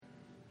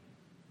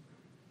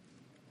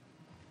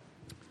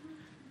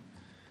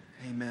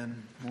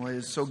Amen. Well, it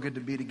is so good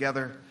to be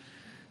together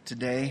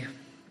today.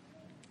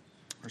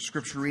 Our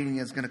scripture reading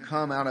is going to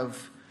come out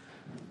of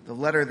the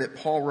letter that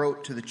Paul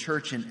wrote to the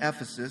church in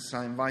Ephesus.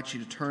 I invite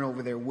you to turn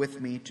over there with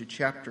me to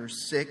chapter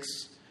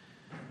 6.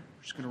 I'm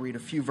just going to read a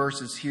few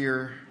verses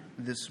here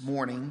this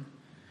morning.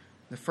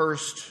 The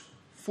first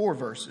 4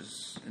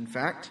 verses, in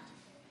fact,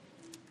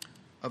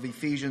 of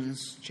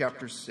Ephesians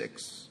chapter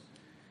 6.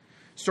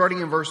 Starting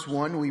in verse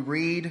 1, we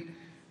read,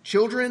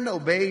 "Children,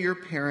 obey your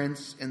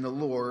parents in the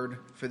Lord,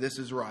 for this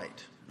is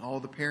right." And all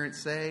the parents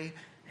say,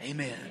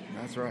 "Amen."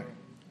 That's right.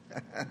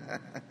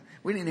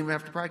 We didn't even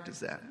have to practice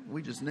that.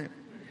 We just knew.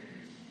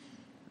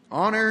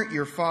 "Honor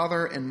your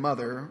father and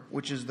mother,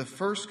 which is the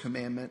first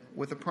commandment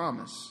with a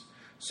promise,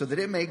 so that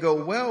it may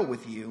go well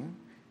with you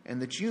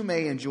and that you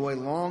may enjoy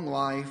long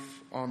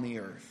life on the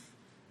earth.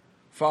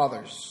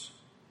 Fathers,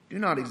 do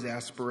not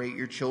exasperate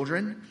your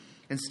children.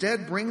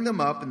 Instead, bring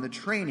them up in the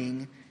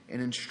training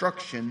and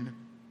instruction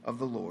of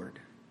the Lord."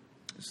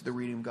 This is the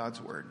reading of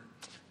God's Word.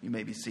 You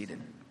may be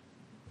seated.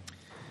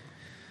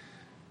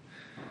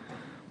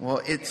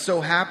 Well, it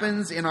so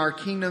happens in our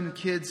Kingdom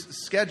Kids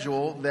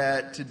schedule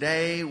that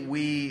today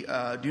we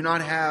do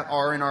not have,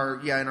 or in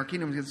our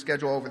Kingdom Kids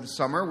schedule over the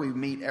summer, we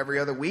meet every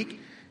other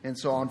week. And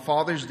so on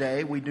Father's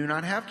Day, we do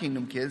not have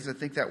Kingdom Kids. I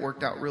think that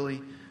worked out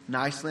really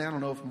nicely. I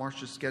don't know if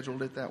Marcia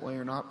scheduled it that way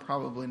or not.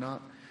 Probably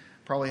not.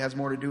 Probably has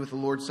more to do with the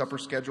Lord's Supper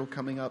schedule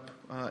coming up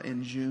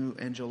in June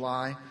and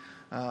July.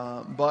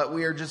 But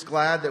we are just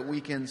glad that we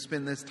can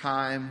spend this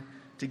time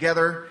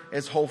together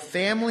as whole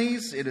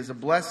families. It is a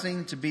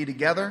blessing to be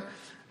together.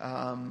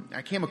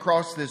 I came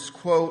across this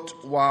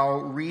quote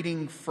while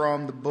reading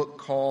from the book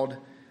called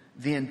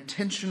The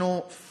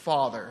Intentional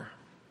Father,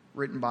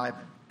 written by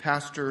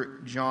Pastor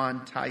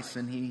John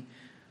Tyson. He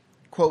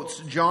quotes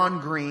John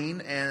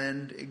Green,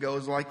 and it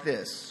goes like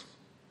this: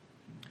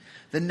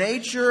 "The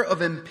nature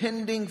of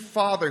impending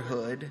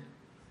fatherhood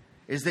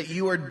is that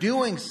you are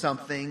doing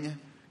something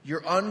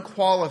you're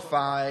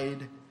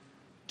unqualified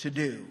to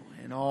do."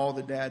 And all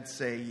the dads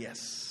say,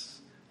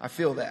 "Yes, I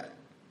feel that."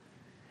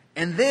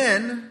 "And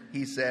then,"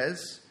 he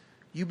says,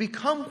 "you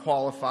become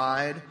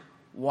qualified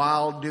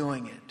while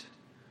doing it."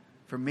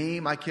 For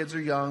me, my kids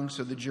are young,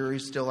 so the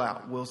jury's still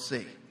out. We'll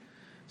see.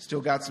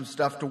 Still got some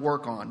stuff to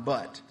work on.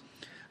 But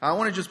I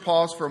want to just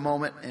pause for a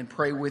moment and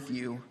pray with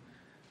you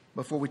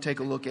before we take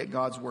a look at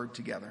God's Word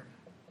together.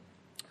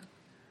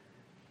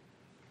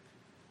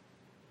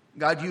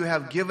 God, you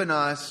have given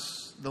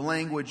us the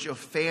language of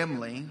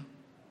family.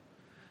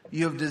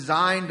 You have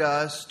designed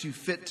us to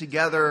fit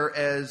together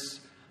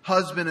as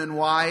husband and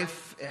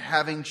wife,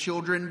 having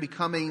children,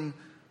 becoming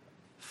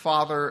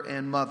father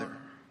and mother.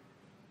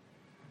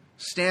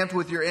 Stamped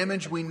with your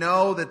image, we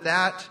know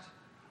that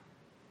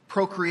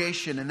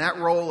procreation and that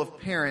role of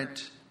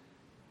parent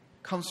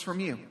comes from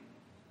you.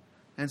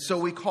 And so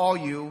we call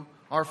you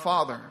our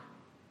Father.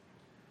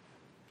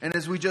 And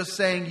as we just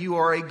sang, you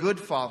are a good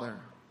Father.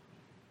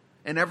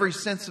 In every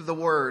sense of the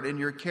word, in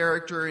your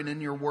character and in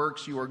your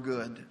works, you are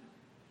good.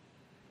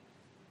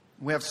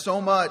 We have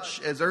so much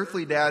as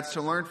earthly dads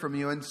to learn from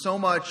you, and so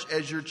much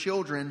as your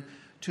children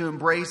to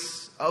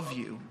embrace of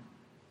you.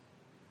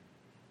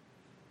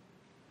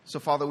 So,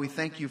 Father, we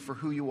thank you for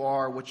who you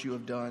are, what you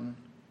have done.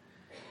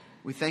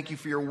 We thank you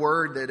for your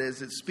word that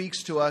as it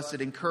speaks to us,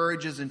 it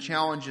encourages and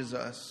challenges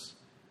us.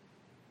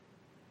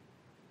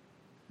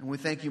 And we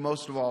thank you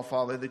most of all,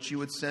 Father, that you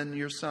would send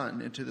your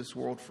Son into this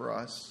world for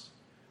us,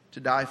 to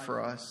die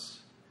for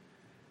us,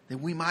 that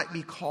we might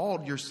be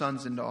called your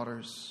sons and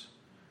daughters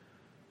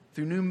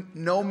through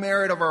no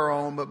merit of our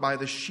own, but by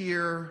the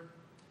sheer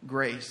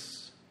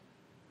grace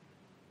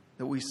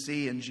that we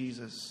see in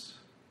Jesus.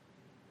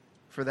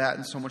 For that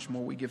and so much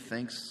more, we give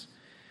thanks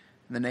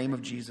in the name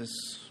of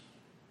Jesus.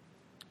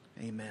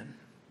 Amen.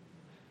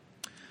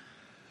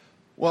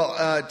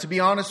 Well, to be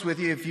honest with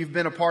you, if you've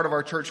been a part of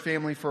our church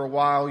family for a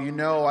while, you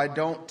know I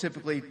don't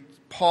typically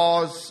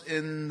pause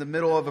in the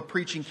middle of a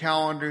preaching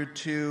calendar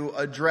to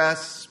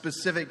address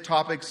specific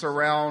topics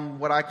around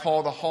what I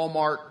call the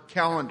Hallmark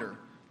calendar,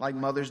 like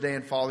Mother's Day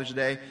and Father's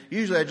Day.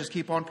 Usually I just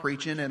keep on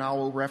preaching and I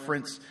will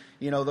reference,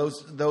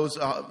 those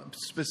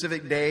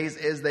specific days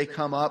as they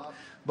come up.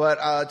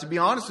 But to be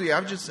honest with you,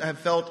 have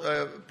felt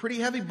a pretty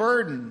heavy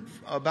burden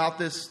about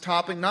this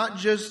topic, not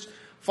just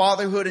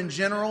fatherhood in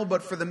general,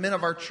 but for the men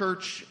of our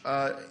church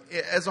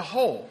as a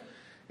whole.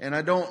 And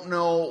I don't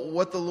know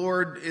what the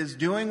Lord is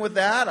doing with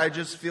that. I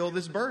just feel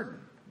this burden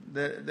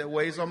that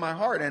weighs on my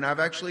heart. And I've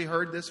actually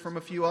heard this from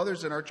a few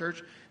others in our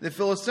church that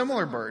feel a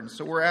similar burden.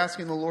 So we're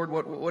asking the Lord,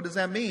 what does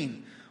that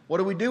mean? What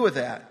do we do with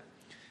that?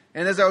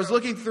 And as I was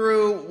looking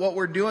through what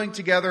we're doing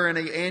together in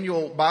an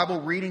annual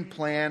Bible reading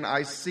plan,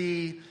 I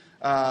see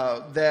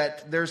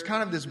that there's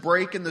kind of this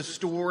break in the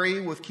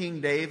story with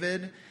King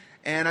David.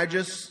 And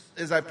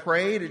as I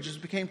prayed, it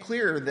just became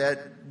clear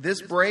that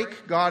this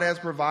break God has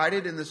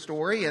provided in the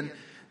story, and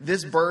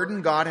this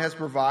burden God has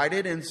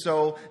provided. And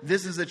so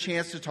this is a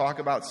chance to talk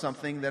about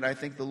something that I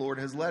think the Lord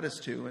has led us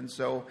to. And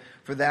so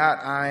for that,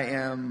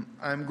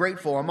 I'm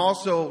grateful. I'm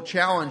also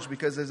challenged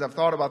because as I've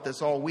thought about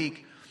this all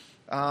week,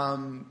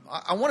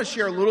 I want to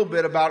share a little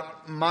bit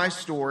about my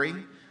story,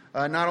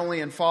 not only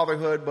in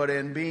fatherhood, but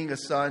in being a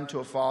son to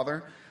a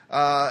father.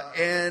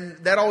 And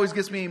that always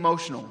gets me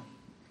emotional.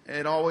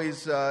 It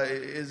always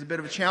is a bit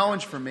of a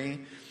challenge for me.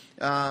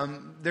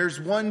 There's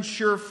one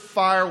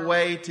surefire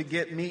way to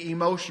get me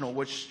emotional,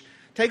 which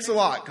takes a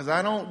lot because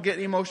I don't get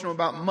emotional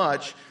about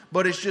much,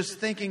 but it's just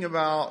thinking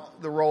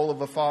about the role of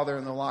a father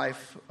in the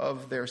life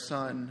of their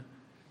son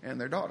and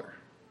their daughter.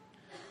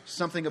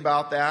 Something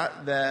about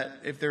that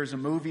if there's a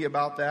movie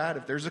about that,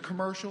 if there's a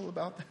commercial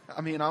about that,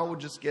 I would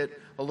just get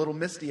a little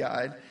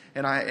misty-eyed,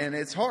 and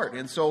it's hard.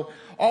 And so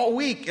all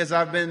week, as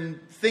I've been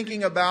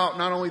thinking about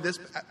not only this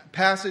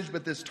passage,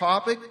 but this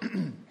topic,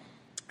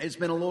 it's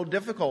been a little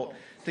difficult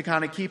to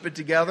kind of keep it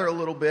together a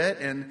little bit.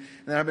 And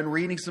then I've been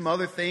reading some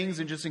other things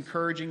and just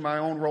encouraging my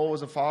own role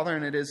as a father,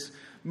 and it has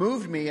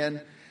moved me.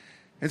 And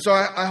so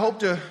I hope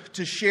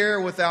to share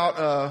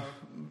without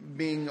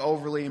being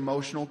overly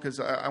emotional, because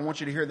I want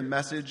you to hear the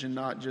message and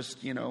not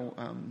just,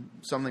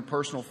 something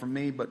personal from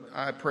me. But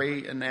I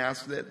pray and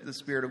ask that the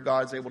Spirit of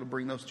God is able to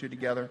bring those two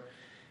together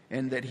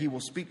and that He will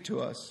speak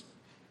to us.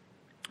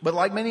 But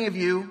like many of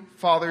you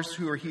fathers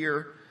who are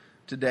here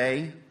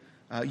today,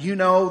 you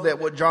know that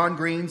what John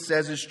Green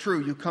says is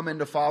true. You come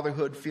into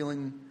fatherhood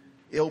feeling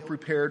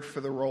ill-prepared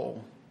for the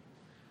role.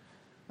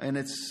 And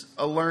it's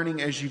a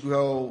learning as you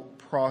go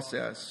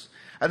process.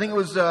 I think it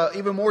was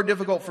even more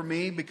difficult for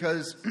me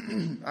because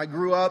I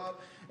grew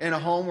up in a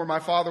home where my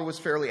father was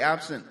fairly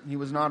absent. He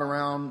was not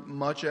around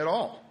much at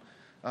all.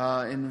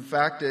 In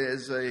fact,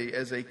 as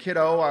a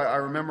kiddo, I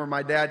remember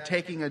my dad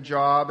taking a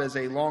job as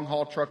a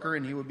long-haul trucker,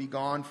 and he would be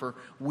gone for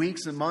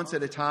weeks and months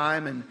at a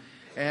time.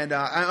 And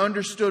I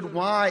understood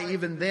why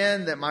even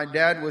then that my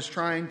dad was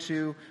trying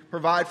to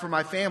provide for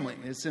my family.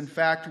 It's in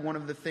fact one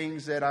of the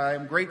things that I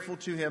am grateful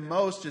to him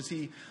most is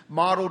he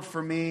modeled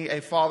for me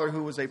a father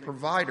who was a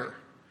provider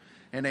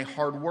and a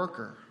hard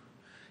worker.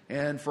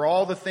 And for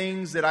all the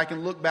things that I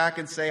can look back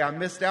and say I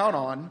missed out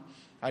on,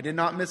 I did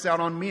not miss out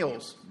on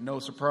meals. No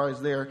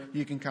surprise there,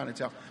 you can kind of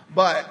tell.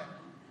 But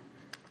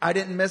I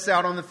didn't miss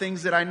out on the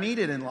things that I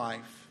needed in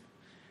life.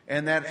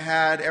 And that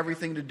had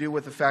everything to do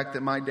with the fact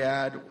that my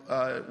dad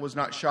was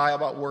not shy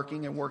about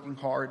working and working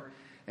hard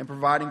and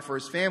providing for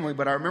his family.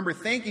 But I remember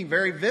thinking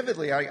very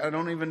vividly, I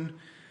don't even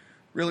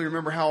really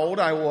remember how old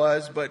I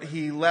was, but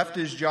he left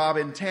his job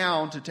in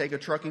town to take a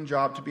trucking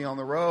job to be on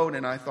the road.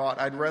 And I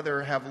thought, I'd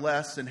rather have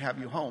less and have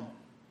you home.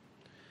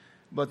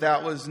 But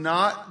that was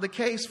not the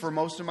case for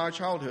most of my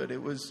childhood.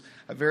 It was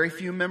a very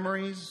few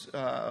memories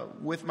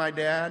with my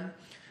dad.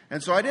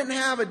 And so I didn't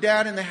have a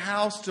dad in the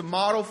house to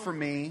model for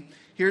me,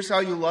 here's how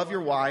you love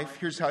your wife,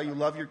 here's how you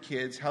love your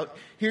kids,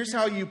 here's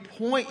how you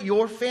point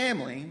your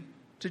family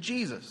to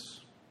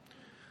Jesus,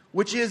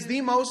 which is the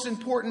most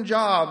important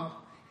job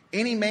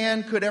any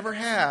man could ever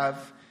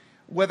have,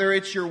 whether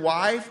it's your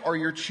wife or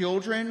your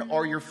children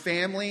or your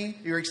family,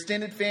 your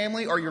extended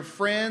family or your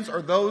friends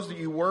or those that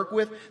you work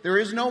with. There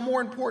is no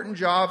more important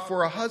job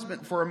for a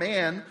husband, for a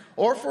man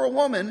or for a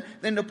woman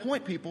than to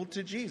point people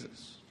to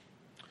Jesus.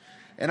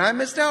 And I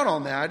missed out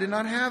on that. I did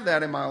not have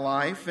that in my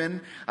life.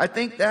 And I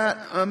think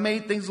that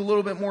made things a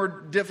little bit more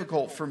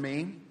difficult for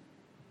me.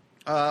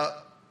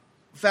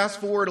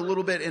 Fast forward a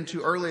little bit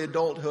into early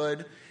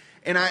adulthood.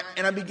 And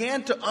I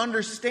began to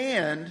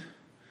understand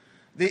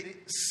the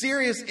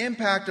serious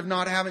impact of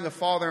not having a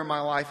father in my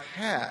life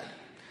had.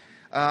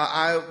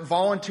 I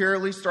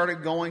voluntarily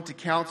started going to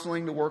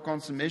counseling to work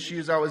on some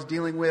issues I was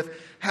dealing with,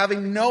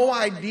 having no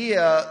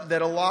idea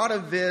that a lot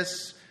of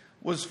this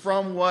was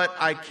from what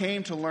I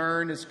came to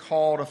learn is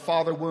called a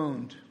father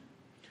wound.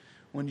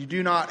 When you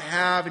do not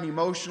have an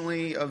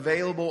emotionally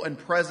available and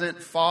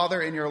present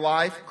father in your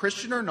life,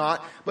 Christian or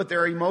not, but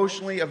they're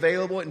emotionally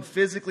available and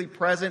physically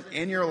present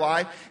in your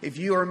life, if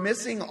you are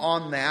missing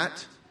on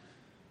that,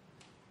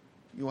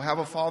 you will have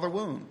a father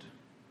wound.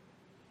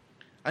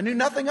 I knew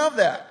nothing of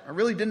that. I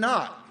really did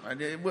not.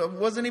 I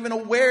wasn't even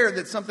aware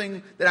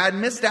that I had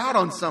missed out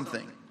on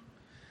something.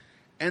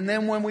 And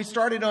then when we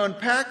started to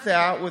unpack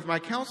that with my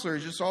counselor, it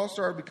just all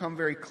started to become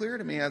very clear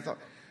to me. I thought,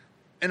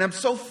 and I'm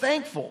so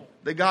thankful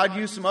that God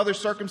used some other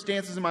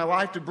circumstances in my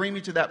life to bring me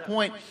to that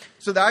point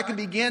so that I could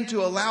begin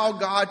to allow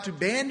God to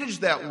bandage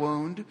that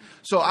wound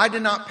so I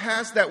did not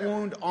pass that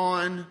wound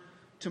on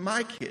to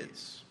my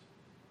kids.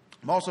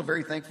 I'm also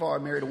very thankful I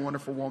married a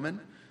wonderful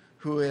woman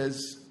who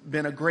has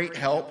been a great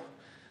help,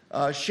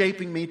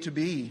 shaping me to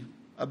be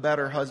a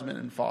better husband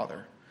and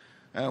father.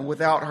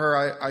 Without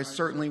her, I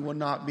certainly would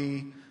not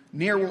be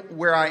near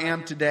where I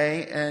am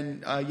today.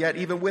 And yet,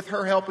 even with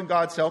her help and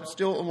God's help,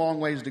 still a long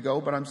ways to go,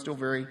 but I'm still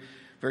very,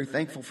 very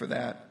thankful for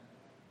that.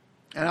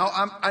 And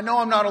I know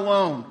I'm not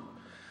alone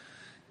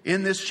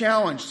in this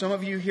challenge. Some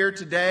of you here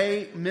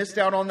today missed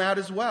out on that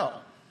as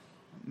well.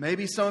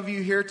 Maybe some of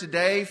you here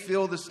today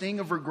feel the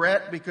sting of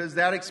regret because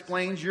that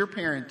explains your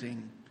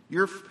parenting.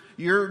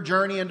 Your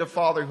journey into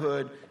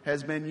fatherhood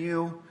has been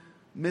you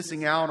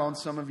missing out on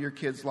some of your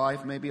kids'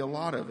 life, maybe a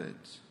lot of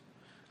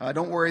it.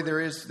 Don't worry, there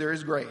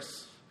is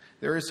grace.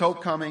 There is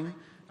hope coming.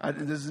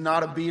 This is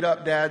not a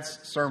beat-up dad's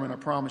sermon, I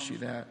promise you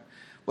that.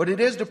 But it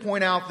is to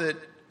point out that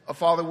a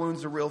father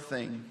wound's a real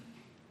thing,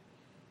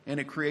 and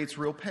it creates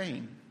real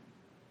pain.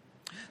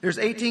 There's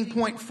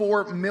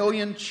 18.4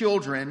 million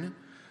children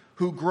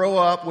who grow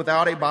up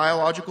without a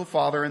biological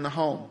father in the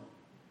home,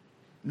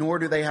 nor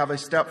do they have a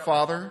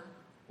stepfather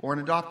or an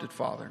adopted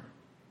father.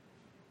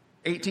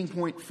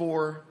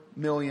 18.4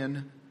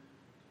 million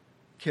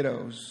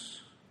kiddos.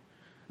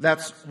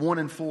 That's 1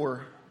 in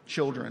 4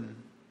 children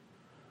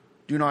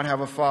do not have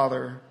a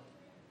father,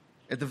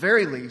 at the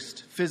very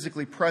least,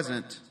 physically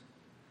present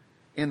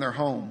in their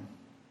home.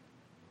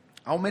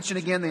 I'll mention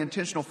again The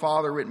Intentional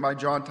Father, written by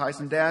Jon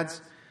Tyson.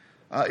 Dads,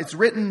 it's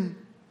written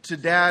to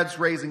dads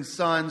raising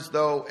sons,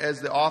 though,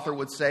 as the author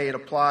would say, it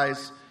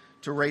applies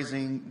to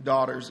raising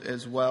daughters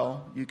as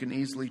well. You can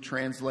easily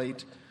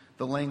translate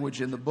the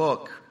language in the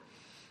book.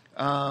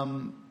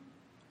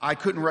 I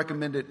couldn't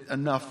recommend it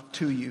enough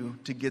to you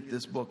to get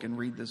this book and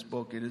read this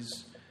book. It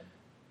has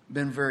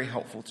been very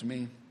helpful to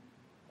me.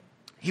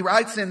 He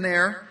writes in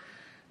there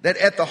that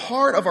at the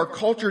heart of our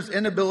culture's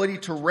inability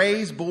to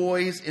raise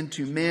boys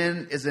into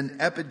men is an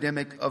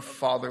epidemic of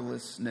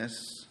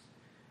fatherlessness.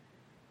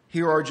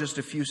 Here are just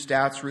a few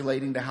stats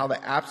relating to how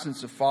the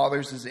absence of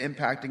fathers is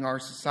impacting our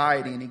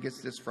society. And he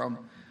gets this from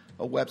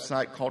a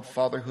website called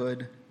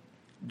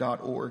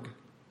fatherhood.org.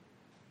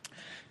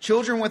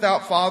 Children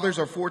without fathers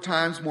are 4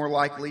 times more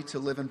likely to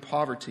live in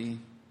poverty.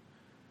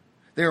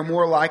 They are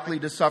more likely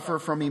to suffer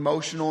from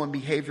emotional and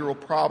behavioral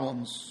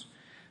problems.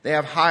 They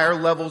have higher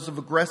levels of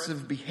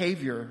aggressive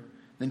behavior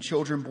than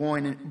children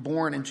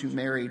born into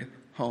married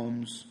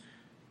homes.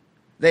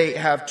 They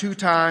have 2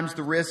 times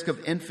the risk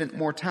of infant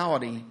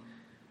mortality.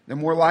 They're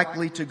more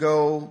likely to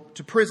go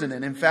to prison.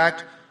 And in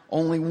fact,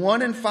 only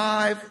 1 in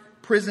 5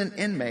 prison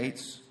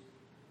inmates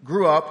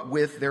grew up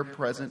with a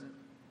present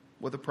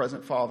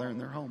father in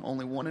their home.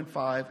 Only 1 in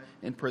 5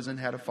 in prison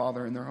had a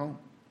father in their home.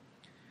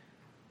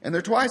 And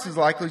they're twice as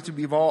likely to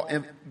be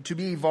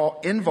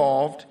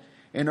involved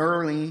in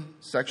early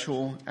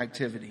sexual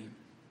activity.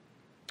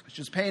 It's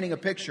just painting a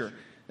picture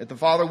that the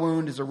father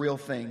wound is a real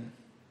thing.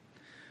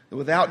 That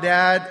without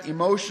dad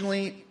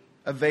emotionally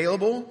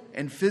available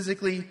and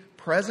physically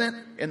present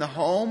in the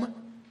home,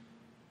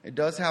 it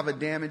does have a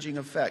damaging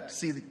effect.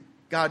 See,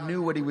 God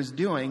knew what he was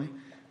doing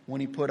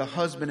when he put a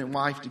husband and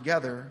wife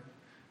together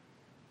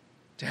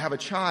to have a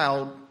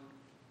child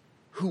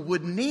who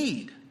would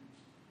need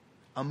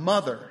a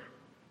mother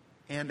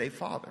and a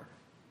father.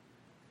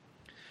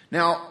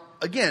 Now,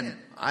 again,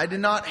 I did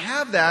not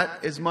have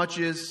that as much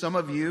as some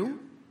of you.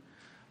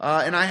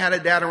 And I had a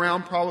dad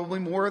around probably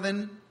more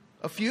than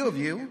a few of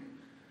you.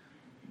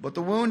 But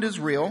the wound is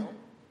real.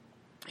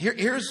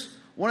 Here's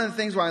one of the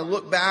things when I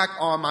look back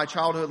on my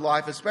childhood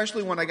life,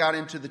 especially when I got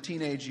into the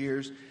teenage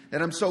years,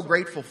 that I'm so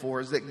grateful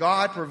for, is that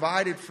God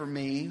provided for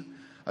me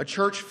a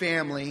church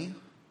family,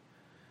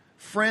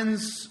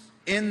 friends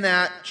in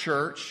that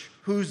church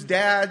whose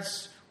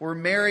dads were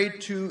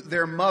married to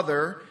their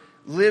mother,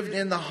 lived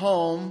in the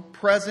home,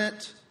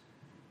 present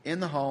in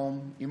the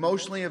home,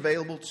 emotionally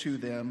available to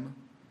them.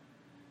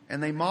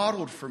 And they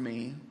modeled for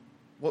me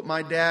what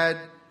my dad,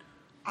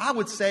 I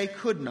would say,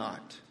 could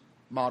not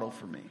model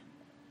for me.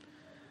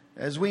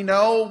 As we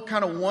know,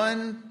 kind of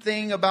one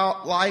thing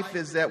about life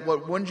is that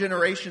what one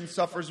generation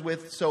suffers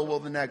with, so will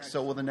the next,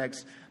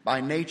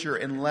 by nature,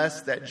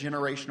 unless that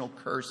generational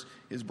curse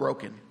is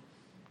broken.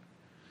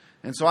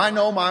 And so I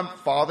know my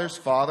father's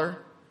father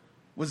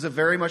was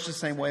very much the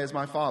same way as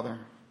my father.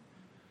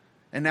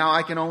 And now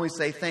I can only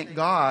say, thank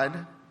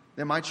God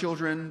that my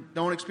children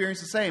don't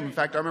experience the same. In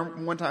fact, I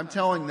remember one time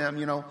telling them,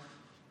 y'all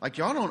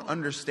don't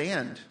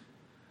understand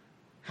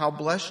how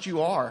blessed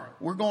you are.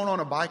 We're going on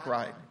a bike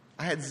ride.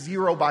 I had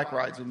 0 bike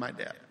rides with my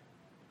dad.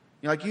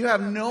 You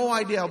have no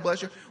idea how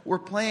blessed you are. We're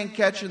playing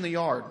catch in the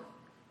yard.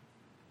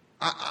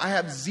 I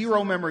have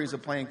 0 memories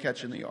of playing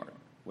catch in the yard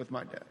with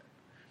my dad.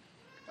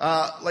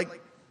 How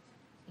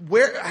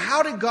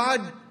did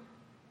God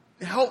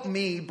help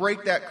me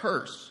break that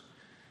curse?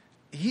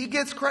 He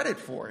gets credit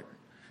for it.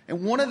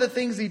 And one of the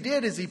things he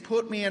did is he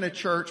put me in a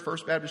church,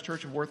 First Baptist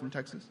Church of Wortham,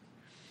 Texas,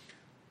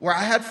 where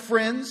I had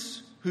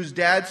friends whose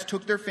dads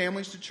took their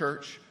families to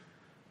church,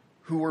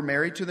 who were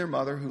married to their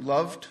mother, who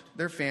loved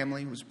their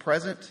family, who was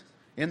present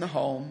in the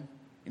home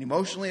and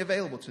emotionally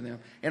available to them.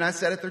 And I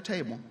sat at their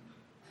table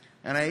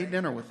and I ate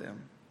dinner with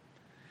them.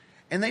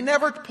 And they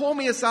never pulled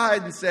me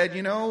aside and said,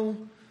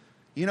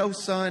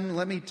 son,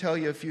 let me tell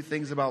you a few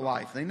things about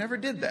life. They never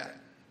did that.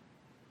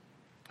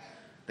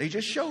 They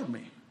just showed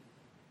me.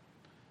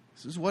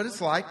 This is what it's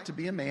like to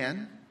be a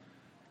man,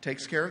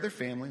 takes care of their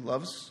family,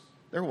 loves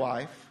their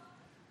wife,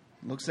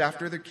 looks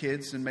after their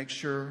kids, and makes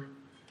sure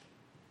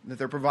that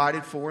they're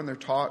provided for and they're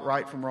taught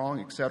right from wrong,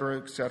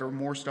 etc., etc.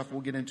 More stuff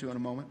we'll get into in a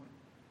moment.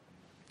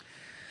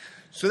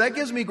 So that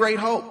gives me great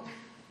hope.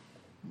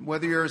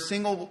 Whether you're a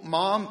single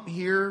mom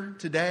here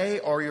today,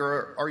 or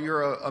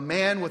you're a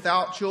man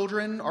without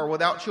children or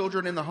without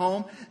children in the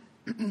home,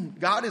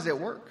 God is at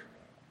work.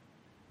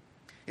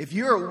 If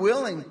you're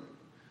willing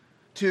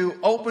to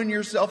open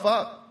yourself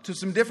up to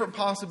some different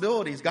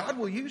possibilities, God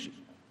will use you.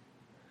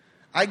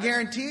 I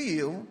guarantee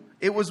you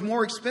it was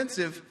more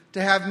expensive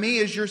to have me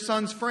as your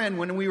son's friend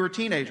when we were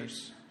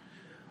teenagers.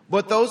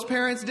 But those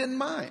parents didn't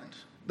mind.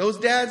 Those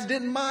dads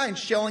didn't mind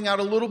shelling out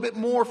a little bit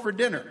more for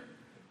dinner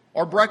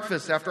or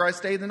breakfast after I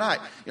stayed the night.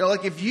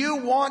 Like if you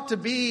want to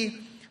be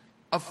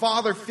a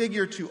father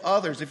figure to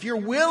others, if you're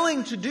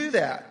willing to do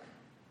that,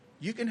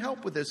 you can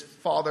help with this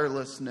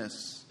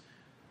fatherlessness.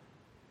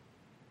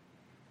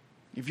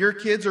 If your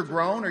kids are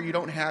grown or you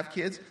don't have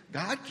kids,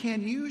 God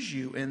can use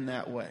you in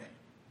that way.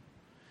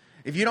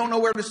 If you don't know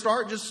where to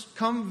start, just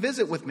come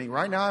visit with me.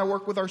 Right now I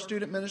work with our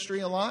student ministry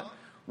a lot.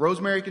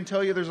 Rosemary can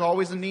tell you there's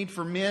always a need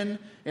for men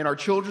in our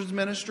children's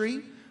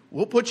ministry.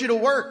 We'll put you to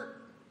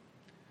work.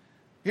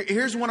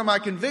 Here's one of my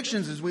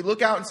convictions as we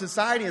look out in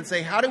society and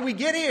say, how did we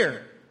get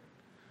here?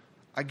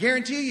 I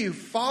guarantee you,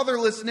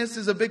 fatherlessness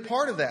is a big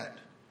part of that.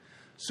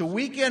 So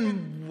we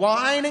can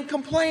whine and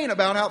complain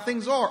about how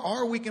things are,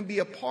 or we can be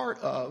a part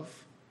of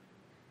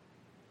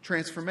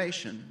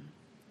transformation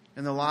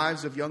in the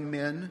lives of young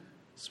men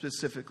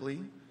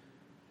specifically,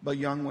 but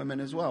young women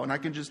as well. And I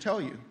can just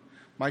tell you,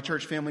 my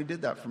church family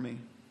did that for me.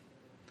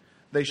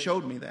 They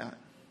showed me that.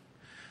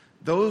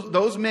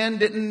 Those men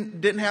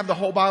didn't have the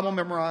whole Bible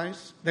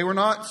memorized. They were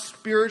not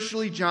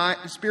spiritual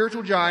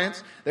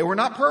giants. They were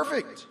not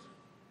perfect.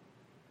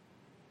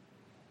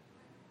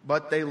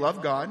 But they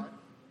loved God.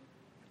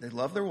 They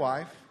loved their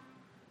wife.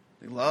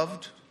 They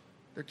loved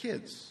their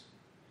kids.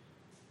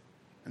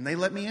 And they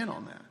let me in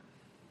on that.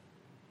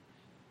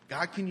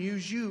 God can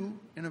use you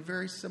in a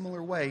very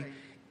similar way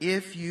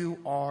if you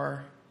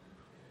are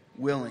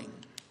willing.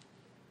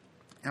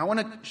 Now, I want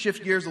to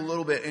shift gears a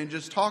little bit and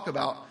just talk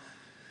about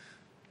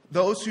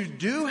those who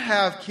do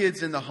have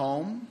kids in the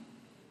home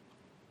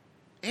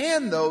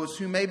and those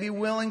who may be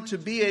willing to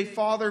be a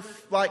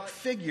father-like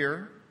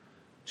figure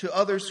to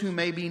others who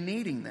may be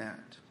needing that.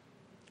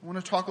 I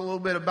want to talk a little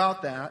bit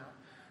about that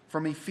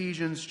from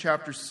Ephesians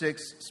chapter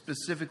 6,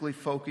 specifically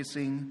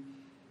focusing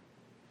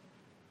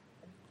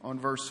on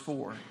verse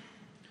 4.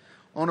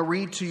 I want to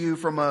read to you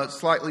from a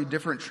slightly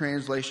different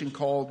translation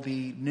called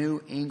the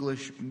New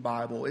English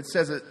Bible. It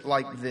says it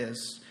like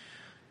this.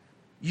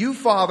 You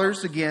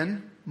fathers,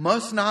 again,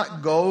 must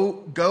not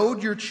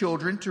goad your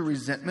children to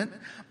resentment,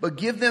 but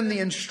give them the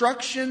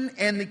instruction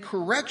and the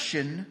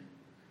correction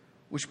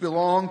which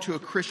belong to a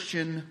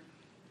Christian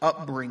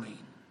upbringing.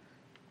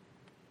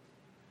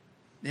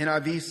 The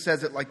NIV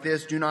says it like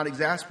this. Do not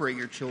exasperate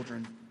your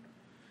children.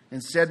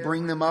 Instead,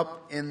 bring them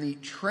up in the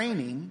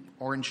training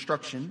or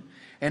instruction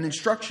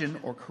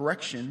or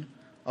correction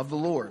of the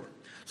Lord.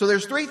 So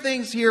there's three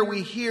things here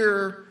we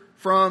hear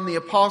from the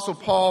Apostle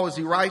Paul as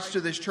he writes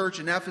to this church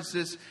in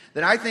Ephesus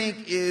that I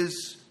think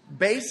is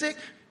basic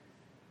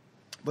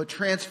but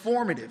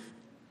transformative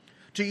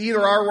to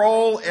either our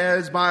role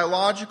as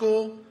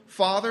biological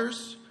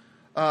fathers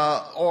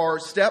or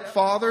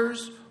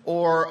stepfathers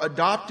or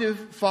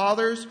adoptive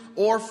fathers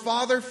or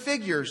father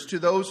figures to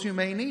those who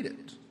may need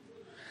it.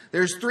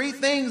 There's three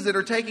things that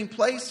are taking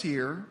place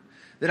here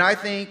that I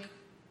think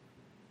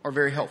are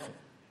very helpful.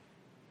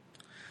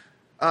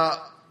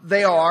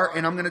 They are,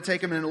 and I'm going to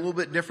take them in a little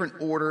bit different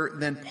order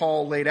than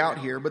Paul laid out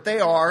here, but they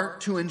are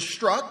to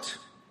instruct,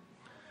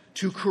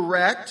 to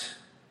correct,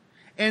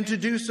 and to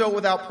do so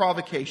without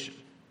provocation.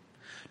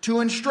 To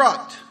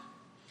instruct.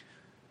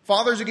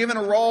 Fathers are given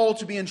a role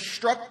to be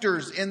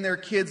instructors in their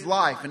kids'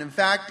 life. And in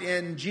fact,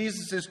 in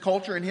Jesus'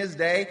 culture in his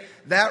day,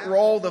 that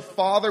role the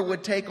father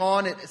would take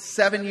on at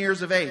 7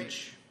 years of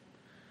age.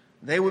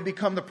 They would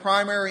become the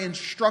primary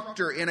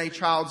instructor in a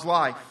child's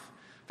life.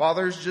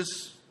 Fathers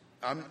just,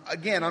 I'm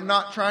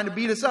not trying to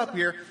beat us up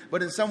here,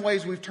 but in some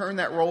ways we've turned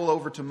that role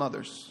over to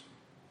mothers.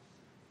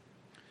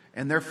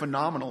 And they're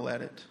phenomenal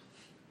at it.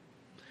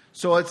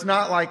 So it's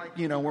not like,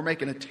 we're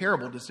making a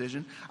terrible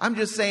decision. I'm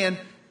just saying,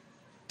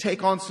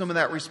 take on some of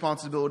that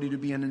responsibility to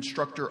be an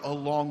instructor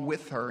along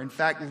with her. In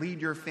fact, lead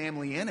your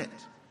family in it.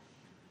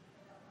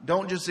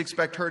 Don't just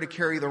expect her to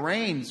carry the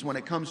reins when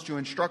it comes to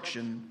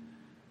instruction.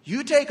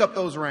 You take up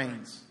those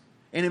reins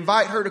and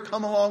invite her to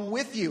come along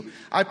with you.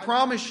 I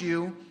promise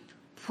you,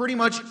 pretty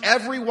much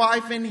every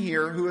wife in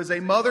here who is a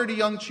mother to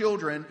young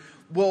children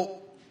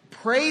will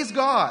praise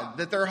God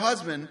that their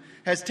husband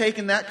has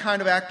taken that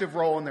kind of active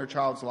role in their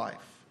child's life.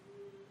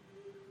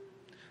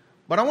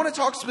 But I want to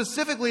talk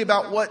specifically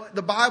about what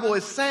the Bible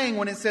is saying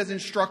when it says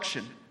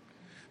instruction.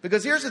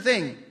 Because here's the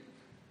thing.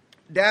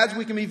 Dads,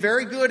 we can be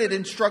very good at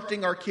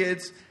instructing our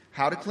kids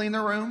how to clean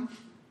their room,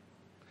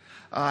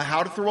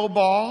 how to throw a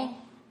ball,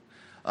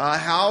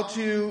 how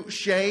to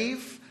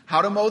shave,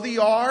 how to mow the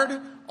yard,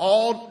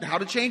 how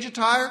to change a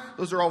tire.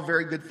 Those are all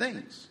very good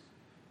things.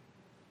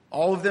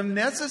 All of them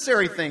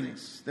necessary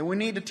things that we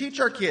need to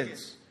teach our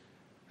kids.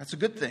 That's a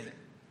good thing.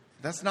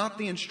 That's not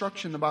the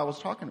instruction the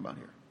Bible's talking about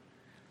here.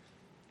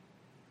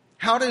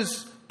 How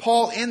does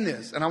Paul end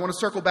this? And I want to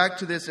circle back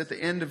to this at the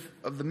end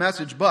of the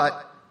message,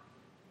 but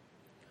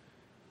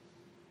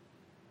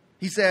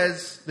he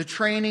says the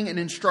training and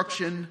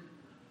instruction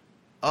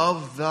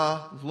of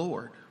the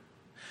Lord.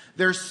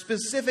 There's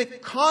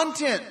specific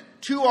content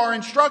to our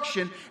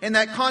instruction, and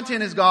that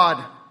content is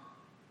God.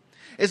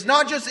 It's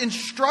not just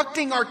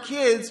instructing our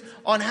kids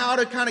on how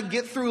to kind of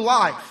get through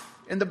life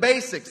and the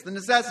basics, the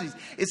necessities.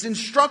 It's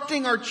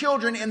instructing our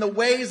children in the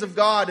ways of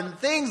God and the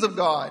things of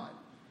God.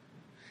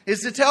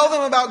 It's to tell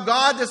them about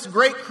God, this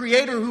great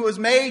creator who has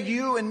made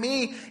you and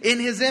me in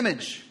his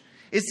image.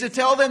 It's to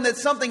tell them that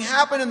something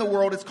happened in the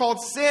world. It's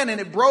called sin,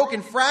 and it broke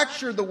and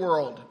fractured the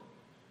world.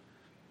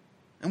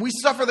 And we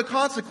suffer the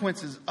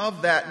consequences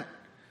of that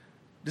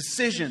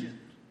decision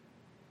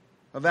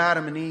of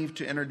Adam and Eve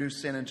to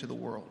introduce sin into the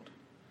world.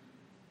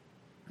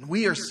 And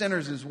we are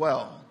sinners as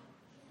well.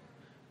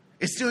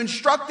 It's to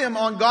instruct them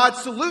on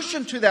God's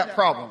solution to that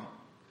problem.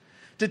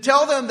 To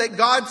tell them that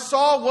God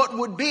saw what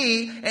would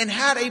be and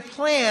had a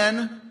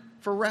plan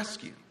for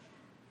rescue.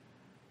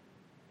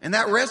 And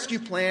that rescue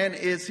plan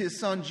is his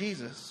son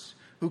Jesus,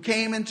 who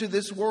came into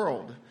this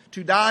world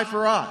to die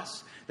for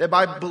us. That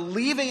by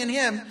believing in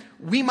him,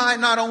 we might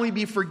not only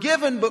be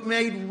forgiven, but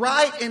made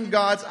right in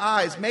God's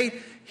eyes.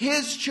 Made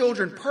his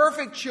children,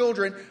 perfect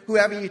children, who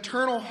have an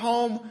eternal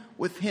home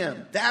with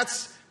him.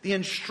 That's the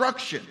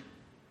instruction.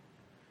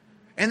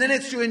 And then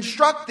it's to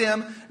instruct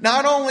them,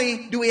 not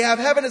only do we have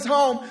heaven as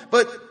home,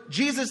 but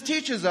Jesus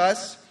teaches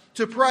us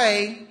to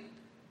pray,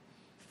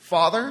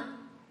 Father,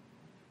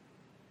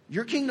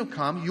 your kingdom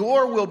come,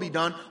 your will be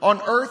done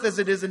on earth as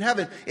it is in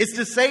heaven. It's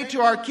to say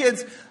to our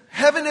kids,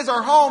 heaven is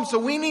our home, so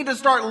we need to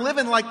start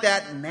living like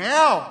that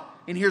now.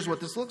 And here's what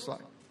this looks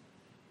like.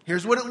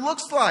 Here's what it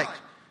looks like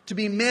to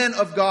be men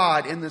of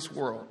God in this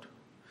world.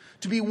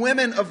 To be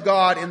women of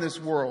God in this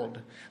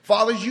world.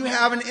 Fathers, you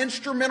have an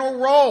instrumental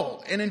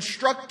role in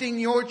instructing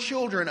your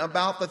children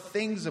about the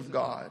things of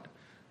God.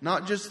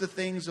 Not just the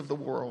things of the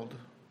world.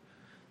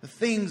 The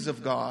things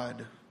of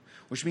God.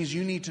 Which means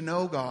you need to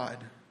know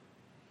God.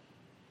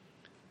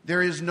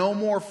 There is no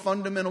more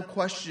fundamental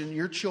question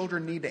your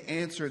children need to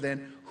answer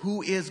than,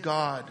 who is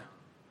God?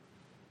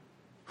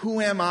 Who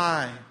am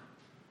I?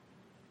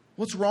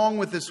 What's wrong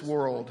with this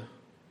world?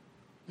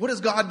 What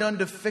has God done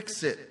to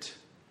fix it?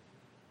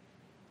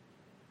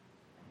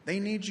 They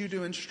need you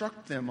to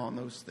instruct them on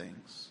those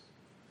things.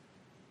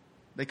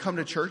 They come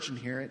to church and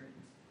hear it.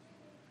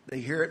 They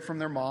hear it from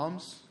their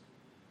moms.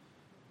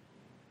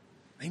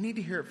 They need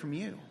to hear it from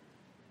you.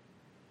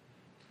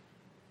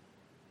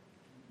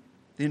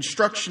 The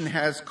instruction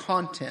has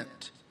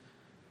content,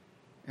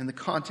 and the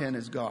content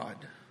is God.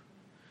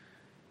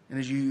 And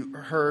as you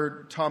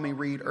heard Tommy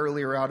read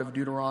earlier out of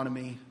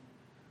Deuteronomy,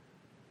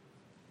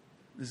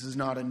 this is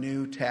not a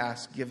new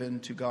task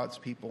given to God's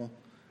people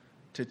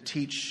to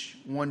teach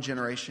one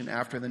generation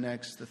after the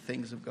next the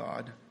things of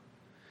God.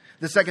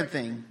 The second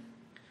thing,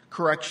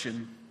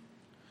 correction.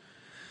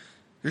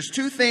 There's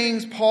two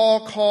things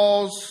Paul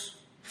calls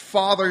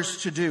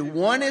fathers to do.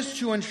 One is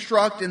to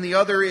instruct, and the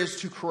other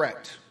is to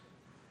correct.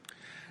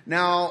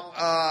 Now,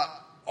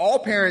 all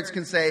parents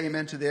can say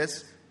amen to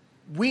this.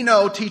 We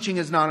know teaching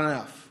is not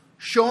enough.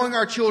 Showing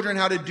our children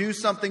how to do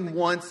something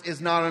once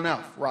is not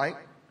enough, right?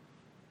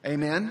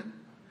 Amen?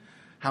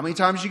 How many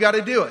times you got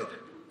to do it?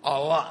 A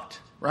lot,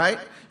 right?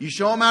 You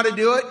show them how to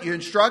do it, you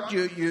instruct,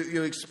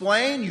 you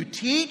explain, you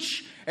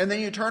teach, and then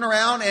you turn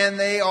around and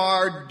they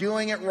are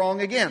doing it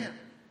wrong again.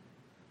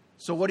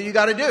 So what do you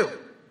got to do?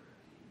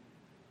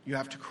 You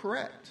have to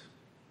correct.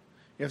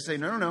 You have to say,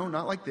 no,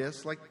 not like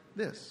this, like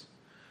this.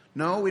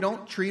 No, we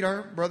don't treat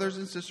our brothers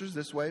and sisters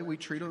this way. We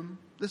treat them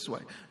this way.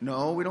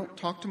 No, we don't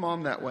talk to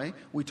mom that way.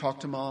 We talk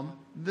to mom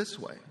this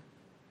way.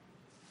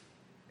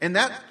 And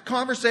that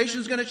conversation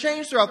is going to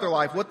change throughout their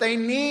life. What they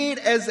need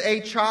as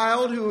a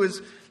child who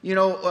is,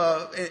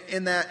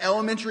 in that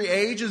elementary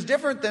age is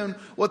different than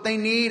what they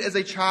need as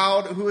a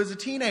child who is a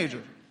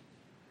teenager.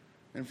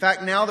 In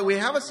fact, now that we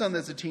have a son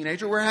that's a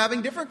teenager, we're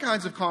having different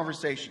kinds of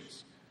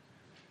conversations.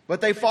 But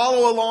they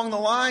follow along the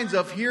lines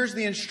of, here's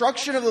the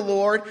instruction of the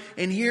Lord,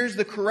 and here's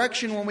the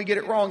correction when we get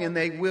it wrong. And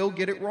they will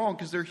get it wrong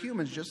because they're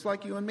humans just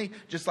like you and me.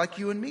 Just like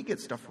you and me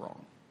get stuff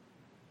wrong.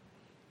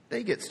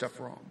 They get stuff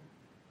wrong.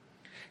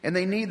 And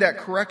they need that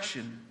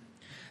correction.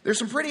 There's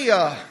some pretty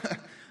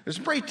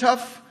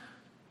tough,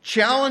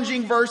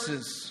 challenging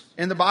verses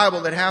in the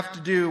Bible that have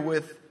to do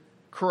with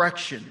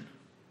correction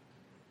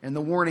and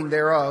the warning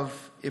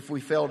thereof if we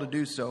fail to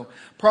do so.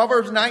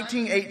 Proverbs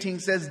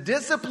 19:18 says,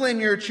 discipline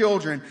your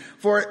children,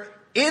 for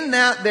in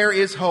that there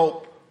is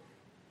hope.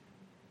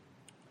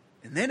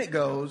 And then it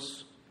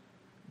goes,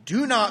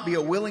 do not be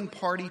a willing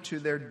party to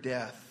their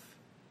death.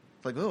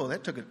 It's like, oh,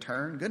 that took a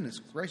turn. Goodness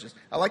gracious.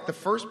 I like the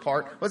first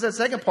part. What's that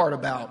second part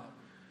about?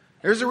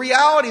 There's a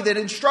reality that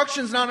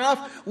instruction's not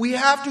enough. We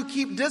have to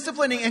keep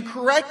disciplining and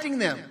correcting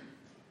them.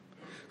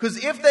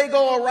 Because if they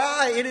go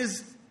awry, it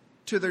is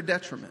to their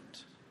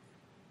detriment.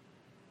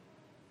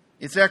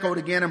 It's echoed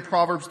again in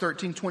Proverbs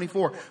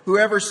 13:24.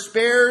 Whoever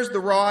spares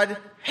the rod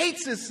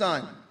hates his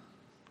son.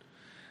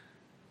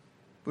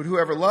 But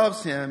whoever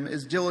loves him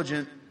is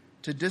diligent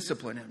to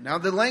discipline him. Now,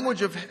 the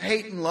language of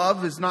hate and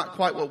love is not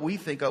quite what we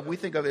think of. We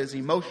think of it as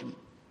emotion.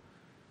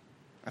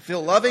 I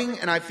feel loving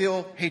and I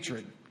feel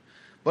hatred.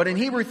 But in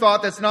Hebrew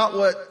thought, that's not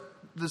what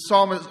the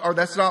psalmist, or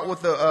that's not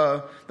what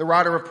the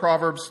writer of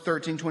Proverbs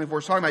 13:24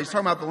 is talking about. He's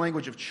talking about the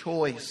language of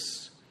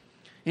choice.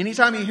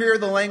 Anytime you hear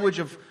the language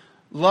of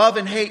love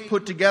and hate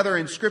put together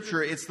in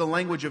Scripture, it's the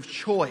language of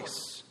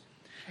choice.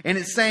 And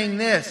it's saying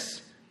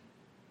this: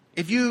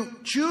 if you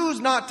choose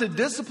not to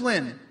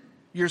discipline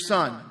your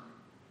son,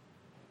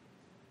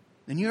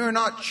 then you are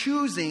not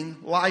choosing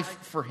life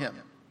for him.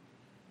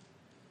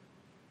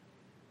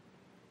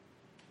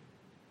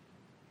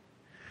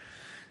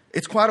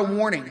 It's quite a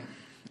warning.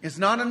 It's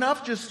not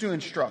enough just to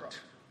instruct.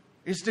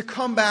 It's to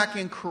come back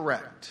and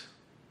correct.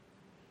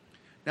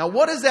 Now,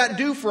 what does that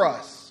do for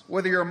us?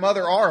 Whether you're a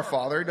mother or a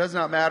father, it does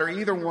not matter.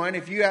 Either one,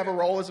 if you have a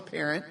role as a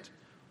parent,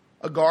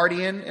 a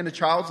guardian in a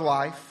child's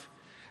life,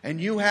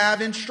 and you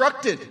have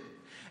instructed,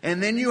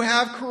 and then you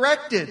have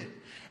corrected,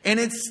 and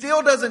it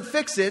still doesn't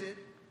fix it,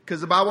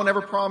 because the Bible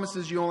never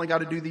promises you only got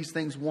to do these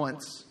things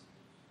once.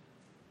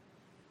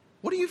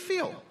 What do you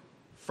feel?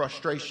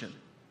 Frustration.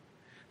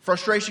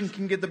 Frustration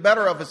can get the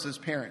better of us as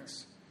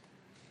parents.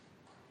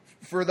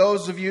 For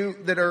those of you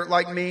that are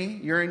like me,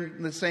 you're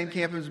in the same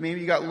camp as me,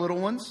 you got little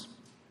ones.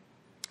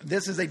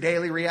 This is a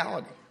daily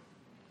reality.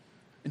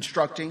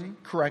 Instructing,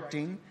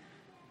 correcting,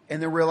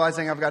 and then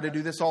realizing I've got to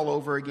do this all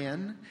over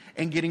again,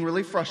 and getting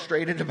really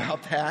frustrated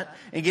about that,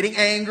 and getting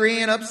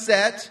angry and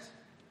upset.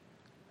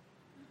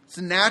 It's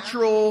a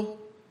natural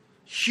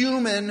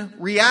human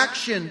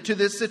reaction to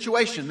this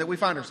situation that we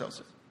find ourselves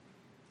in.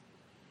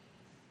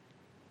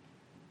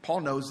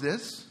 Paul knows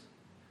this.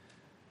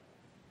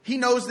 He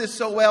knows this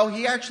so well,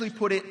 he actually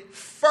put it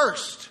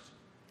first,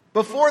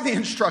 before the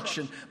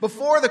instruction,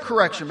 before the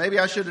correction. Maybe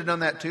I should have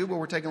done that too, but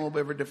we're taking a little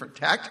bit of a different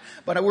tact.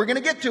 But we're going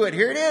to get to it.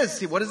 Here it is.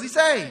 See, what does he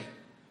say?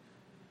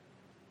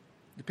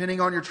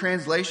 Depending on your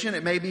translation,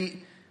 it may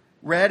be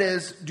read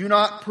as, do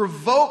not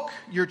provoke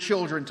your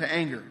children to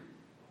anger.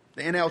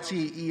 The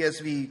NLT,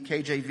 ESV,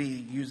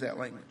 KJV use that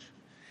language.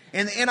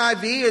 In the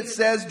NIV, it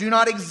says, do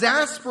not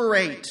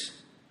exasperate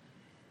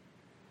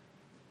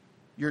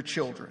your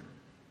children.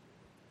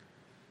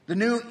 The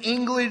New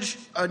English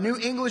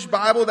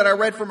Bible that I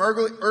read from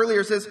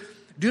earlier says,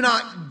 do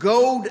not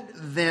goad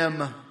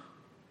them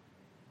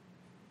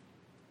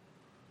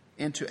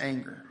into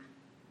anger.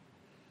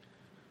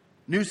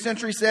 New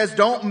Century says,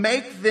 don't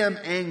make them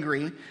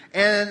angry.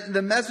 And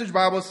the Message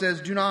Bible says,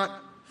 do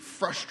not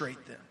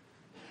frustrate them.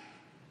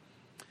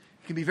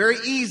 It can be very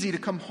easy to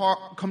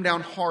come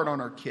down hard on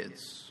our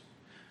kids,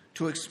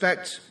 to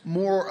expect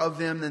more of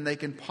them than they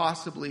can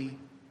possibly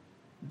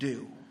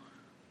do.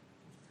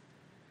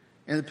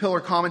 In the Pillar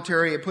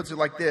Commentary, it puts it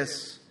like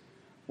this.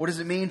 What does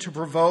it mean to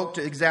provoke,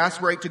 to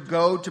exasperate, to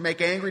goad, to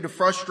make angry, to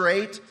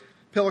frustrate?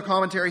 Pillar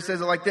Commentary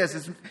says it like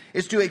this.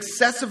 It's to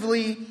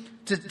excessively,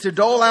 to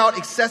dole out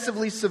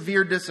excessively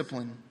severe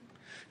discipline,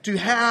 to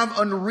have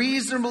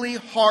unreasonably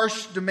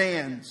harsh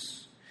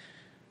demands,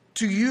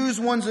 to use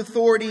one's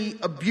authority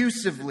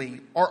abusively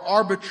or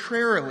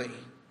arbitrarily,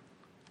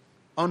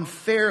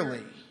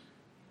 unfairly,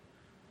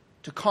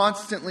 to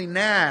constantly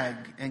nag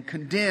and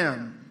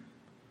condemn,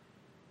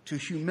 to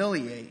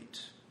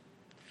humiliate.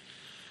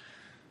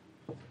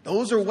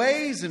 Those are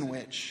ways in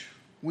which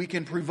we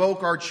can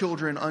provoke our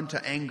children unto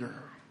anger.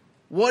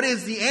 What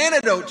is the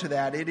antidote to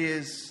that? It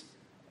is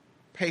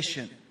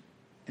patient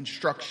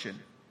instruction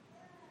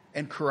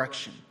and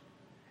correction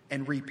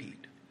and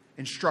repeat.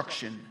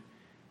 Instruction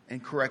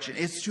and correction.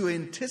 It's to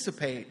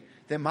anticipate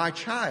that my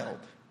child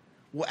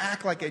will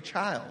act like a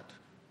child.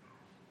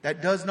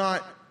 That does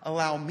not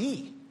allow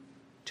me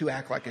to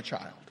act like a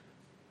child.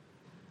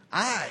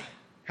 I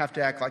have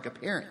to act like a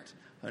parent,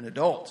 an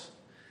adult.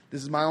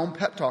 This is my own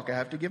pep talk I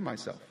have to give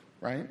myself,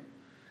 right?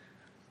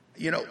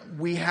 You know,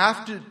 we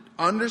have to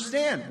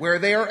understand where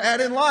they are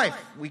at in life.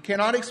 We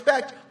cannot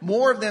expect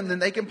more of them than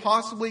they can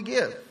possibly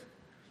give.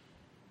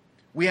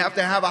 We have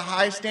to have a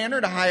high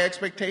standard, a high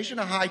expectation,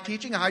 a high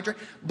teaching, a high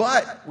training.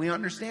 But we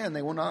understand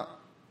they will not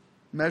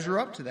measure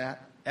up to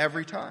that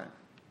every time.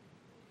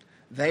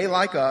 They,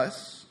 like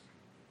us,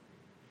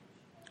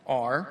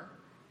 are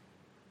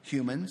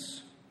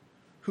humans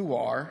who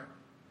are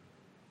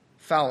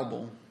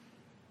fallible.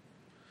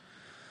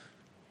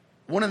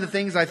 One of the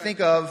things I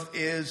think of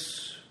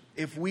is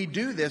if we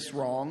do this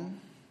wrong,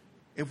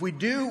 if we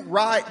do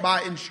right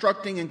by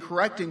instructing and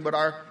correcting, but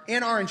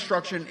in our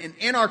instruction and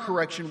in our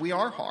correction we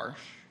are harsh,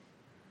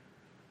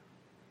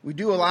 we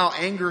do allow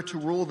anger to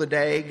rule the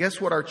day, guess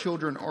what our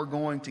children are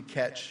going to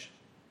catch?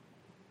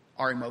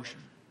 Our emotion.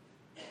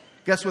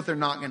 Guess what they're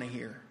not going to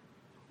hear?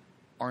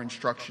 Our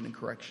instruction and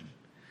correction.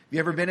 Have you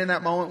ever been in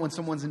that moment when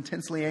someone's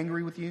intensely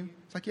angry with you?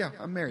 It's like, yeah,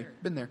 I'm married.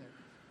 Been there.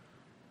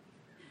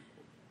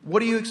 What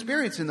do you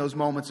experience in those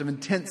moments of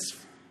intense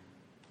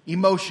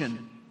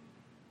emotion?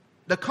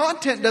 The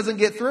content doesn't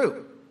get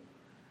through.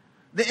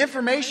 The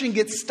information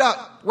gets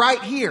stuck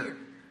right here.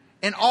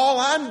 And all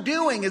I'm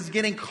doing is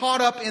getting caught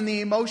up in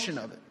the emotion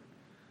of it.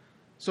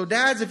 So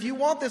dads, if you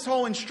want this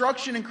whole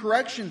instruction and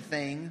correction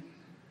thing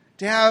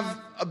to have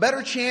a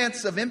better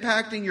chance of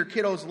impacting your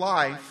kiddo's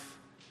life,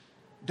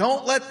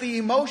 don't let the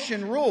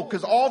emotion rule,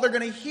 because all they're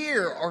going to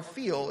hear or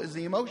feel is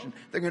the emotion.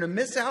 They're going to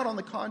miss out on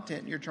the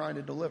content you're trying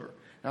to deliver.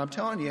 Now, I'm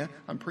telling you,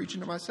 I'm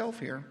preaching to myself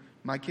here.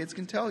 My kids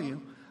can tell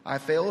you, I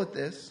fail at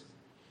this.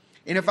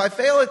 And if I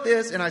fail at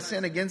this and I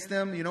sin against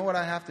them, you know what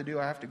I have to do?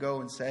 I have to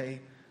go and say,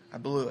 I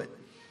blew it.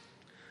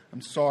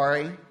 I'm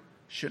sorry.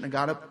 Shouldn't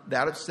have got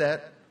that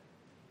upset.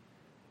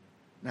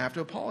 And I have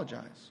to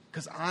apologize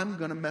because I'm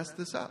going to mess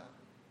this up.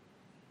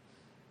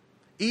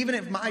 Even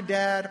if my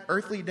dad,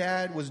 earthly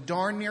dad, was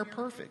darn near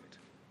perfect,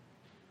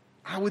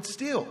 I would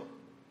still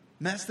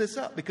mess this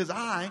up because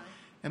I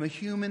am a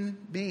human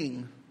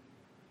being,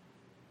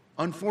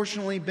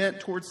 unfortunately bent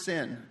towards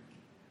sin.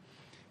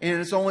 And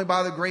it's only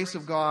by the grace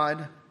of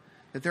God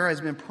that there has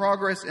been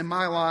progress in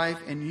my life,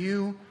 and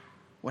you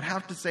would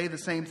have to say the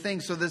same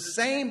thing. So the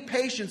same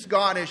patience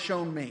God has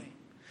shown me,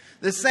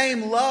 the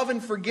same love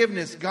and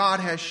forgiveness God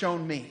has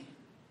shown me,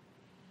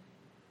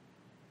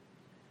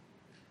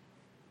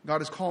 God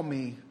has called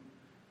me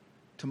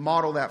to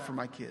model that for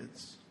my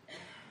kids.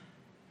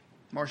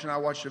 Marcia and I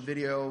watched a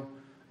video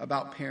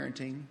about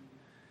parenting,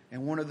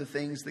 and one of the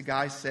things the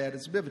guy said,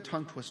 it's a bit of a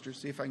tongue twister,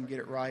 see if I can get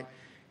it right.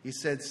 He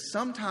said,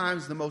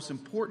 sometimes the most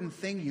important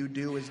thing you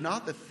do is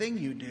not the thing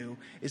you do,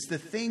 it's the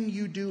thing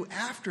you do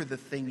after the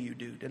thing you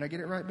do. Did I get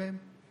it right, babe?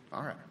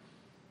 All right.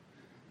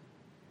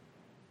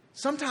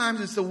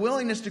 Sometimes it's the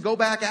willingness to go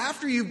back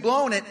after you've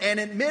blown it and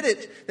admit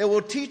it that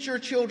will teach your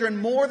children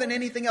more than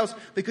anything else,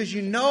 because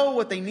you know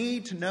what they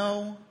need to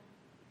know.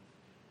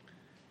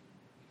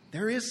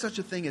 There is such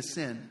a thing as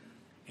sin,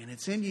 and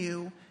it's in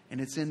you and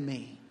it's in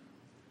me.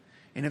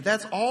 And if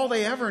that's all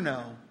they ever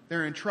know,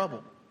 they're in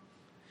trouble.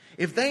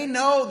 If they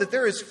know that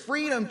there is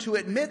freedom to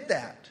admit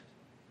that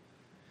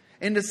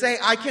and to say,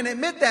 I can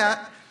admit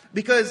that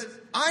because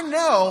I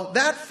know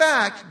that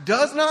fact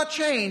does not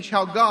change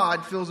how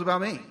God feels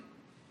about me.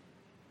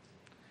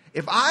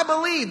 If I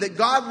believe that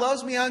God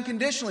loves me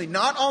unconditionally,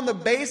 not on the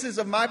basis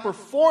of my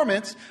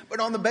performance, but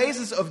on the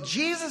basis of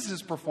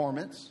Jesus'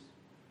 performance,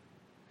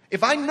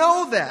 if I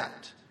know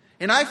that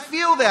and I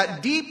feel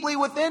that deeply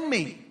within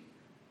me,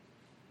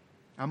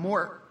 I'm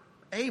more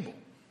able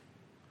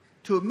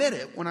to admit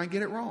it when I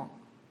get it wrong.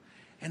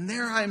 And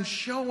there I am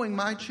showing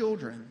my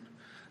children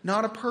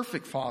not a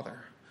perfect father,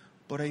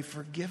 but a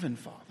forgiven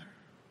father.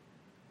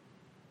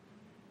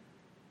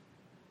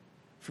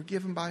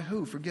 Forgiven by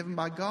who? Forgiven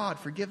by God.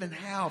 Forgiven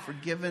how?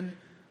 Forgiven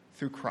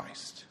through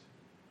Christ.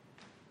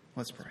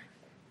 Let's pray.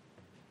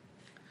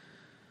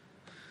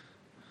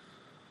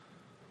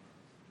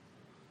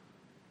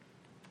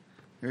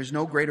 There is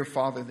no greater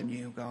Father than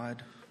you,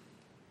 God.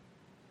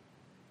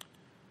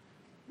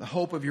 The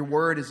hope of your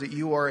word is that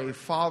you are a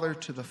father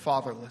to the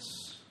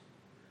fatherless.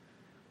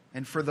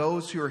 And for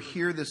those who are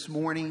here this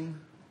morning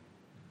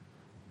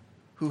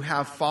who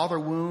have father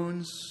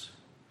wounds,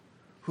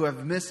 who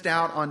have missed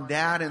out on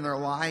dad in their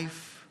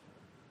life,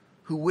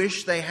 who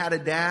wish they had a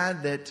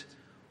dad that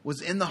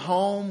was in the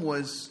home,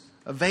 was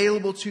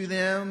available to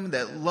them,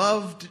 that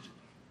loved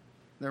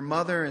their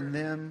mother and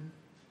them,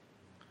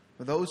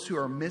 for those who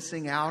are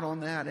missing out on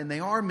that, and they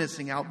are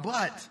missing out,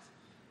 but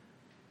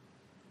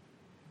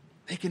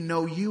they can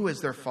know you as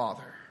their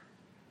father.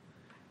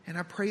 And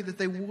I pray that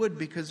they would,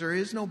 because there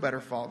is no better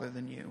father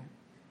than you.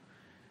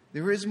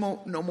 There is no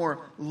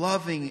more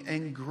loving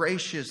and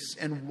gracious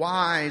and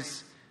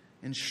wise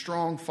and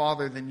strong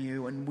father than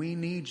you. And we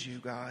need you,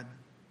 God.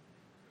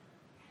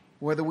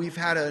 Whether we've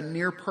had a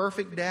near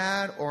perfect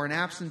dad or an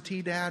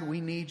absentee dad,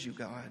 we need you,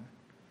 God.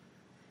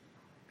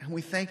 And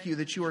we thank you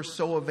that you are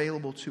so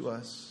available to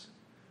us.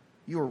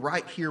 You are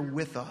right here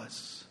with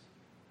us.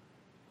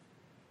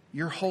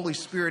 Your Holy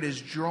Spirit is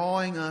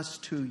drawing us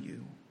to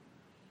you.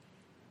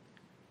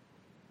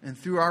 And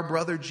through our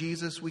brother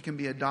Jesus, we can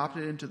be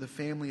adopted into the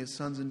family as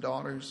sons and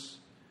daughters.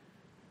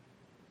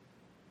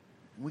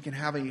 We can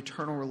have an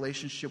eternal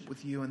relationship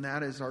with you, and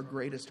that is our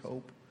greatest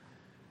hope.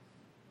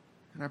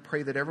 And I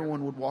pray that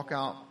everyone would walk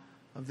out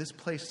of this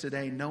place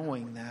today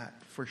knowing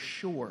that for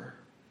sure.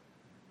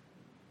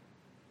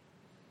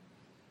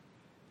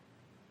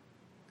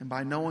 And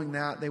by knowing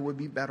that, they would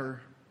be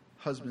better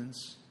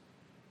husbands,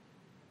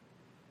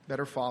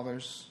 better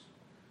fathers,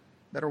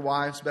 better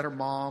wives, better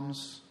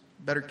moms,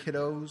 better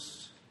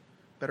kiddos,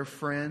 better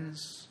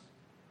friends.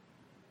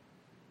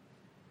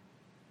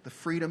 The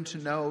freedom to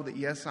know that,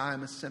 yes, I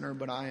am a sinner,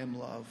 but I am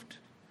loved.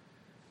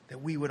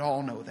 That we would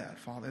all know that,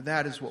 Father.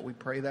 That is what we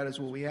pray. That is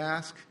what we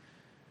ask.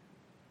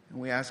 And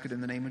we ask it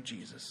in the name of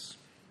Jesus.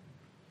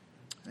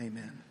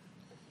 Amen.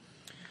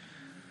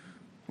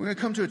 We're going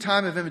to come to a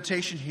time of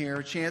invitation here,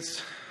 a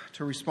chance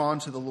to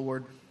respond to the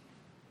Lord.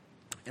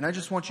 And I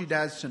just want you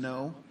dads to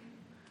know,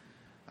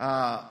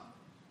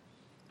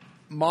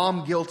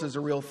 mom guilt is a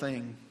real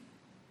thing.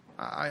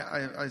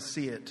 I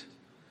see it.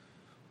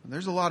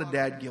 There's a lot of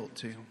dad guilt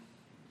too.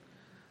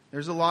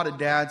 There's a lot of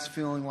dads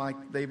feeling like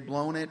they've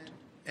blown it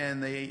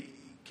and they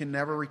can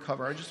never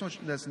recover. I just want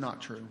you, that's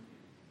not true.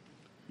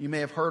 You may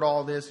have heard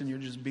all this and you're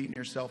just beating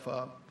yourself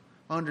up.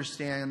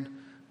 Understand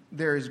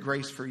there is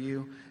grace for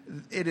you.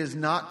 It is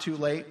not too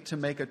late to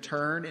make a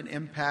turn and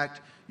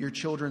impact your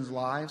children's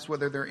lives,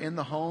 whether they're in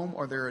the home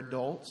or they're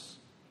adults.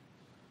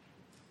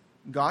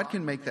 God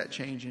can make that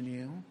change in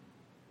you.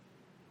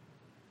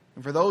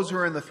 And for those who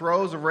are in the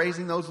throes of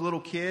raising those little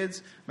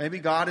kids, maybe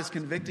God is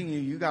convicting you.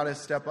 You got to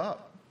step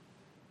up.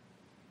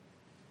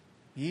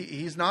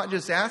 He's not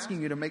just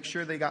asking you to make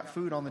sure they got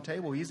food on the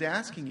table. He's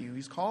asking you.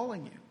 He's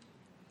calling you.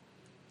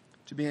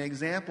 to be an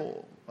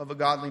example of a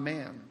godly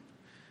man,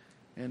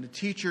 and to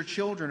teach your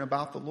children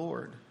about the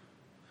Lord.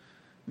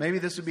 Maybe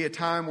this would be a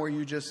time where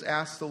you just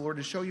ask the Lord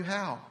to show you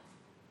how.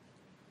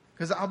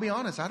 Because I'll be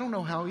honest, I don't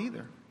know how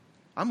either.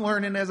 I'm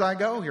learning as I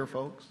go here,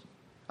 folks.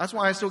 That's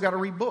why I still got to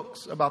read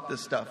books about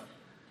this stuff.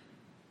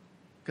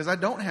 Because I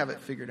don't have it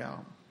figured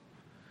out.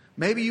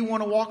 Maybe you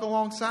want to walk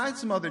alongside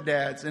some other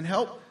dads and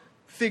help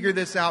figure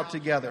this out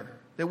together.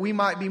 That we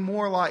might be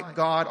more like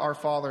God, our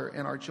Father,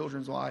 in our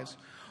children's lives.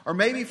 Or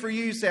maybe for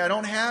you, you say, I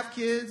don't have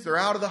kids, they're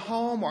out of the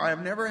home, or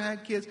I've never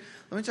had kids.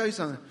 Let me tell you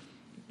something.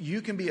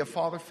 You can be a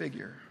father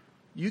figure.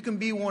 You can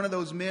be one of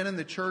those men in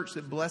the church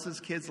that blesses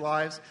kids'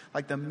 lives,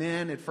 like the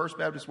men at First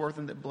Baptist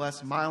Wortham that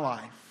bless my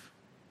life.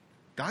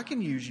 God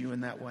can use you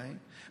in that way.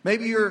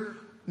 Maybe you're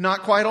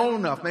not quite old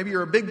enough. Maybe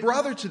you're a big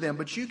brother to them,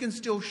 but you can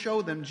still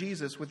show them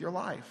Jesus with your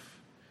life.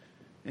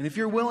 And if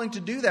you're willing to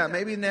do that,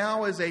 maybe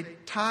now is a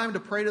time to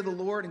pray to the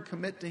Lord and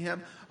commit to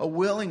Him a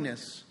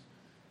willingness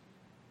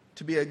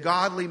to be a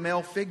godly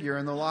male figure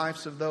in the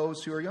lives of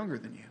those who are younger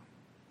than you.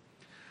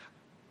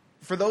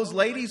 For those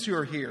ladies who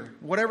are here,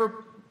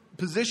 whatever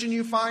position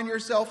you find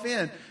yourself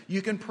in,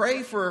 you can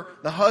pray for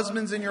the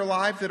husbands in your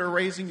life that are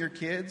raising your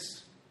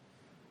kids,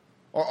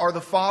 or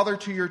the father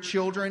to your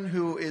children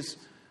who is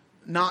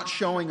not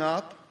showing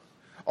up,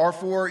 or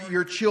for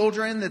your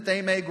children that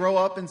they may grow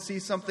up and see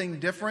something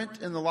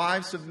different in the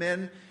lives of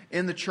men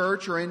in the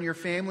church or in your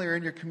family or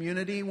in your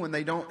community when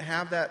they don't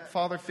have that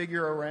father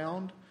figure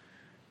around.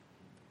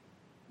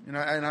 And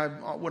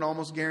I would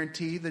almost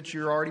guarantee that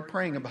you're already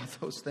praying about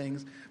those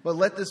things. But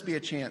let this be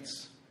a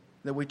chance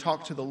that we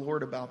talk to the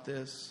Lord about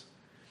this.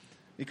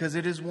 Because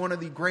it is one of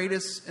the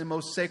greatest and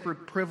most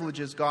sacred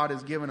privileges God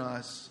has given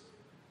us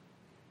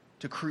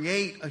to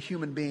create a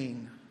human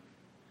being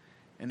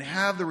and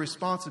have the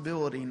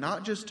responsibility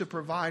not just to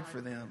provide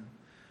for them,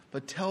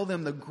 but tell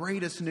them the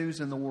greatest news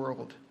in the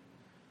world.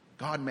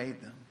 God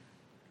made them.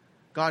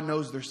 God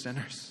knows they're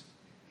sinners.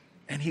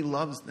 And He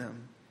loves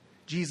them.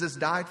 Jesus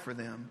died for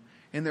them.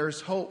 And there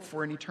is hope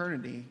for an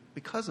eternity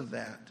because of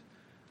that.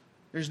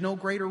 There's no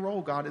greater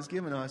role God has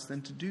given us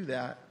than to do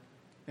that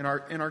in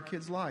our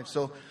kids' lives.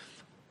 So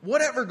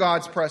whatever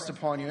God's pressed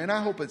upon you, and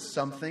I hope it's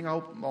something, I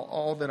hope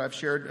all that I've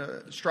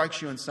shared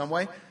strikes you in some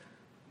way,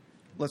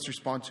 let's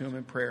respond to Him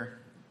in prayer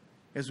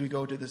as we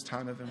go to this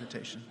time of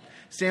invitation.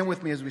 Stand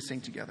with me as we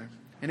sing together.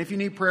 And if you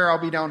need prayer, I'll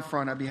be down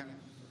front. I'd be happy.